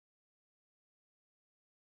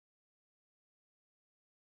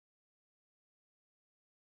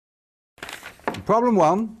Problem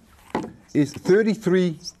 1 is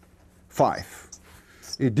 33.5.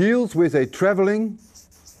 It deals with a traveling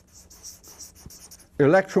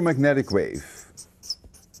electromagnetic wave.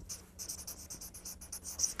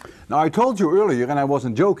 Now I told you earlier, and I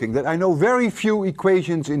wasn't joking, that I know very few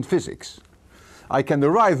equations in physics. I can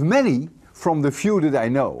derive many from the few that I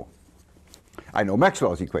know. I know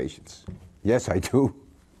Maxwell's equations. Yes, I do.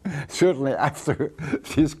 Certainly after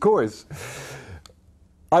this course.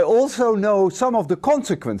 I also know some of the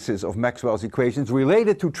consequences of Maxwell's equations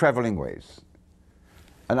related to traveling waves.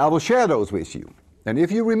 And I will share those with you. And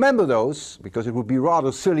if you remember those, because it would be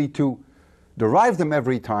rather silly to derive them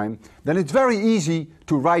every time, then it's very easy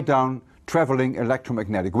to write down traveling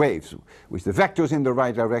electromagnetic waves, with the vectors in the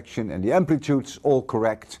right direction and the amplitudes all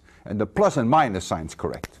correct, and the plus and minus signs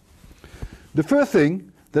correct. The first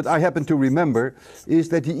thing that I happen to remember is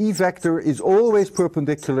that the E vector is always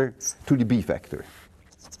perpendicular to the B vector.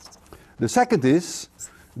 The second is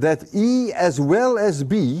that E as well as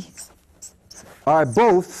B are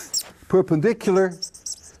both perpendicular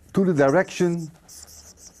to the direction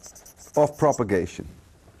of propagation.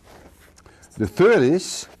 The third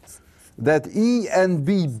is that E and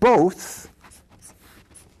B both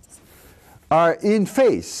are in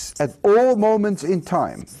phase at all moments in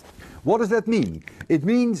time. What does that mean? It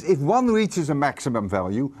means if one reaches a maximum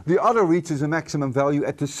value, the other reaches a maximum value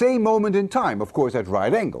at the same moment in time, of course at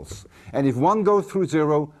right angles. And if one goes through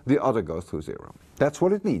 0, the other goes through 0. That's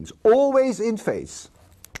what it means. Always in phase.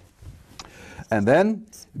 And then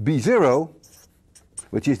B0,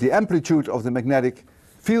 which is the amplitude of the magnetic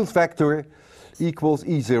field vector, equals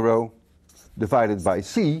E0 divided by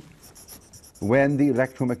C when the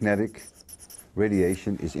electromagnetic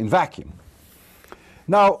radiation is in vacuum.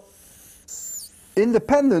 Now,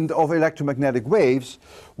 independent of electromagnetic waves,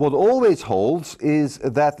 what always holds is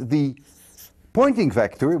that the Poynting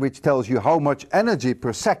vector, which tells you how much energy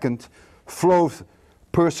per second flows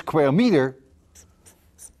per square meter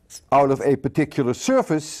out of a particular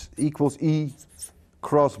surface, equals E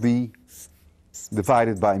cross B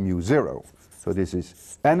divided by mu 0. So this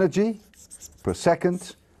is energy per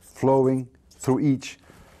second flowing through each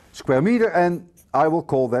square meter, and I will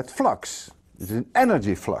call that flux. This is an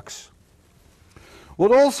energy flux.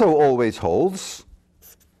 What also always holds,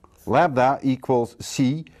 lambda equals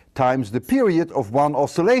C times the period of one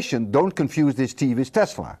oscillation. Don't confuse this T with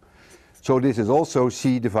Tesla. So this is also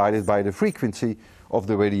C divided by the frequency of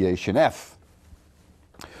the radiation F.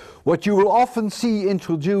 What you will often see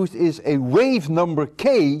introduced is a wave number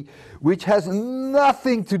K, which has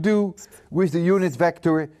nothing to do with the unit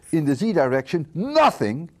vector in the Z direction,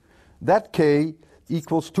 nothing. That K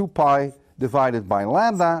equals 2 pi divided by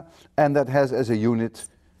lambda, and that has as a unit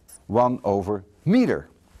 1 over meter.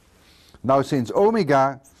 Now since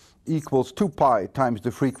omega equals 2 pi times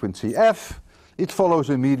the frequency F, it follows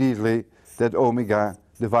immediately that omega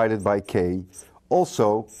divided by K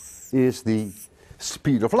also is the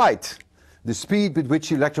speed of light, the speed with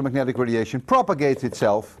which electromagnetic radiation propagates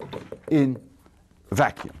itself in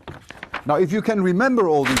vacuum. Now if you can remember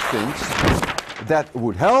all these things, that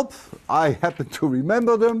would help. I happen to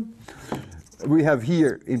remember them. We have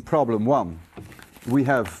here in problem 1, we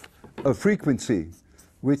have a frequency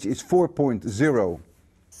which is 4.0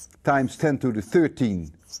 times 10 to the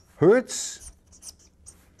 13 hertz.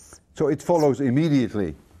 So it follows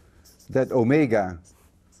immediately that omega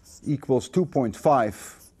equals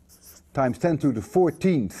 2.5 times 10 to the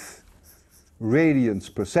 14th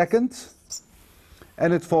radians per second.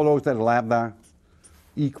 And it follows that lambda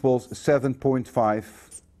equals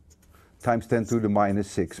 7.5 times 10 to the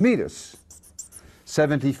minus 6 meters.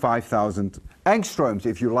 75,000 angstroms,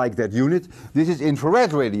 if you like that unit. This is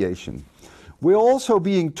infrared radiation. We're also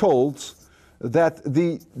being told that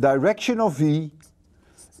the direction of V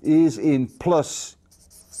is in plus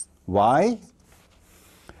y,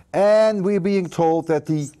 and we're being told that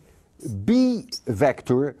the B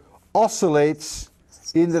vector oscillates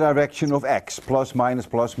in the direction of x, plus minus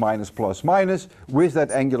plus minus plus minus, with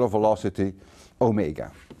that angular velocity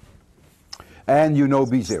omega. And you know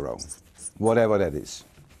B0, whatever that is.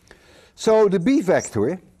 So the B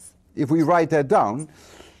vector, if we write that down,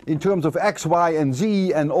 in terms of x, y, and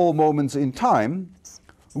z and all moments in time,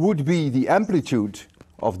 would be the amplitude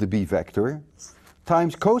of the B vector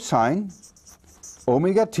times cosine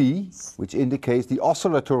omega t, which indicates the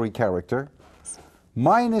oscillatory character,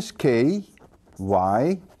 minus k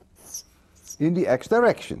y in the x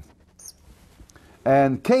direction.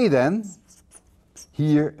 And k then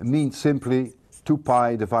here means simply 2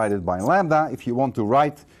 pi divided by lambda. If you want to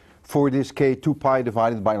write for this k 2 pi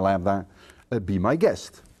divided by lambda, be my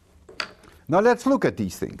guest. Now let's look at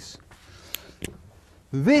these things.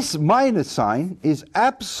 this minus sign is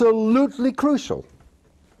absolutely crucial.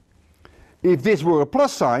 If this were a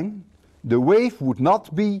plus sign, the wave would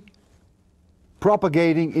not be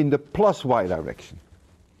propagating in the plus y direction.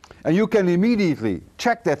 And you can immediately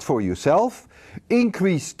check that for yourself.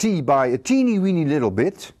 Increase t by a teeny weeny little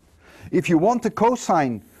bit. If you want the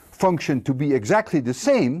cosine function to be exactly the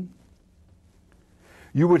same,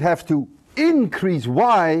 you would have to increase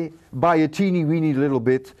y by a teeny weeny little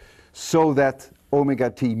bit so that omega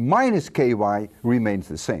t minus ky remains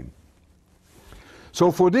the same.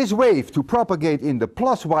 So for this wave to propagate in the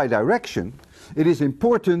plus y direction, it is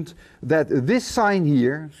important that this sign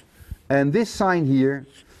here and this sign here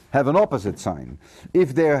have an opposite sign.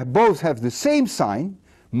 If they both have the same sign,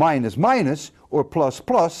 minus minus or plus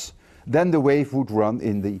plus, then the wave would run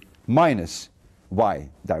in the minus y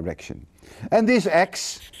direction. And this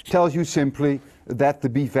x tells you simply that the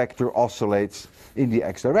B vector oscillates in the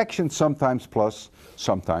x direction, sometimes plus,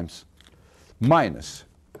 sometimes minus.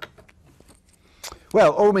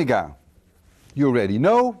 Well, omega, you already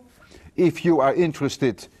know. If you are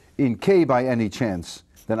interested in k by any chance,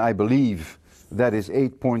 then I believe that is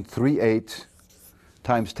 8.38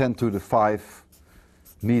 times 10 to the 5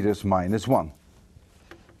 meters minus 1.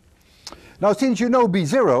 Now, since you know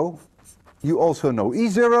B0, you also know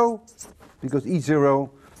E0, because E0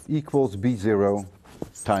 equals B0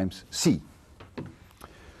 times C.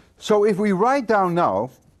 So if we write down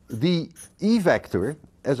now the E vector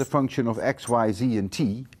as a function of x, y, z, and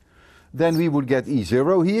t, then we would get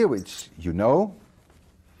E0 here, which you know.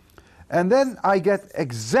 And then I get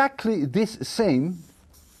exactly this same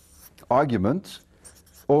argument,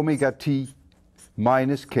 omega t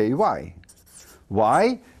minus ky.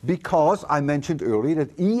 Why? Because I mentioned earlier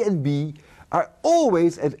that E and B are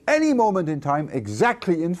always at any moment in time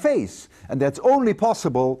exactly in phase. And that's only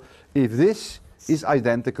possible if this is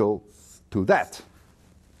identical to that.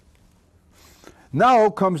 Now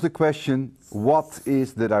comes the question, what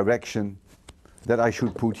is the direction that I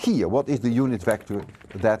should put here? What is the unit vector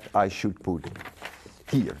that I should put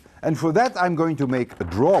here? And for that I'm going to make a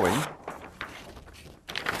drawing.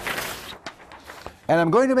 And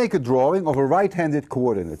I'm going to make a drawing of a right-handed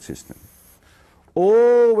coordinate system.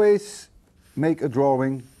 Always make a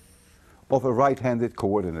drawing of a right-handed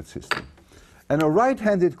coordinate system. And a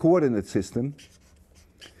right-handed coordinate system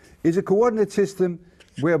is a coordinate system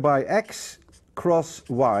whereby x cross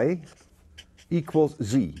y equals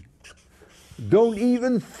z. Don't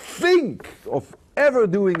even think of ever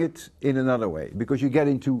doing it in another way, because you get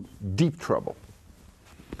into deep trouble.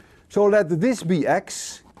 So let this be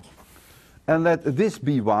x, and let this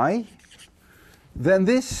be y, then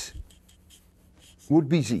this would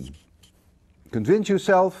be z. Convince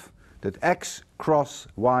yourself that x cross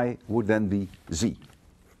y would then be z.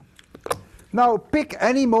 Now pick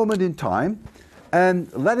any moment in time,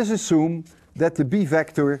 and let us assume that the B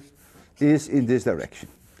vector is in this direction.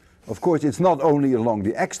 Of course, it's not only along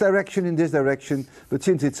the x direction in this direction, but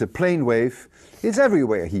since it's a plane wave, it's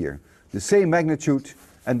everywhere here. The same magnitude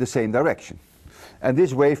and the same direction. And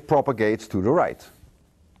this wave propagates to the right.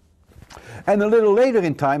 And a little later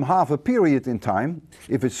in time, half a period in time,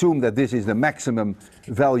 if assumed that this is the maximum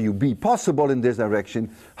value B possible in this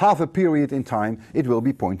direction, half a period in time it will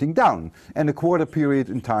be pointing down. And a quarter period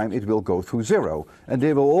in time it will go through zero. And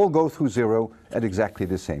they will all go through zero at exactly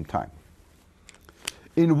the same time.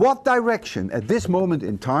 In what direction at this moment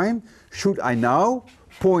in time should I now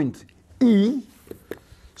point E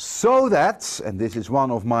so that, and this is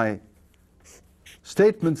one of my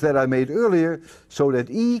statements that I made earlier, so that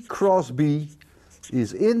E cross B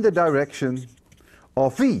is in the direction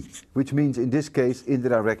of V, which means in this case in the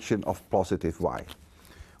direction of positive Y.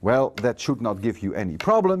 Well, that should not give you any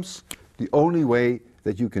problems. The only way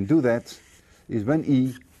that you can do that is when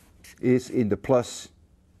E is in the plus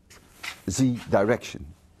Z direction.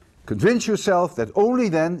 Convince yourself that only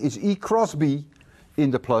then is E cross B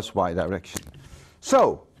in the plus Y direction.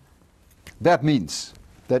 So that means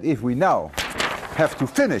that if we now have to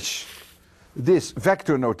finish this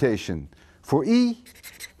vector notation for E,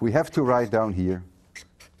 we have to write down here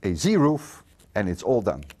a Z roof, and it's all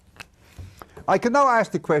done. I can now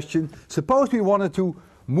ask the question, suppose we wanted to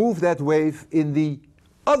move that wave in the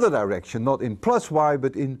other direction, not in plus Y,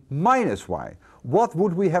 but in minus Y. What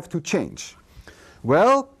would we have to change?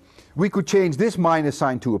 Well, we could change this minus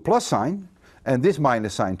sign to a plus sign, and this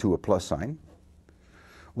minus sign to a plus sign.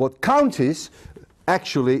 What counts is,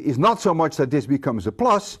 actually, is not so much that this becomes a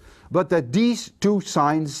plus, but that these two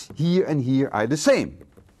signs here and here are the same.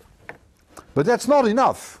 But that's not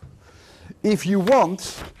enough. If you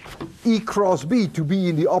want E cross B to be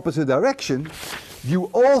in the opposite direction, you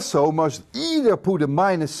also must either put a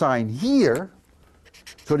minus sign here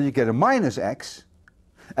so that you get a minus x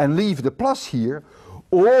and leave the plus here,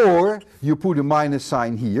 or you put a minus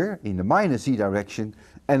sign here in the minus z direction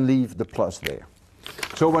and leave the plus there.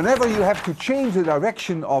 So whenever you have to change the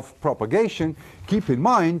direction of propagation, keep in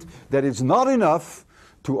mind that it's not enough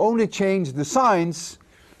to only change the signs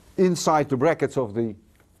inside the brackets of the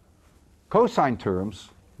cosine terms,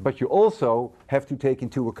 but you also have to take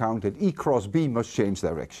into account that E cross B must change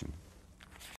direction.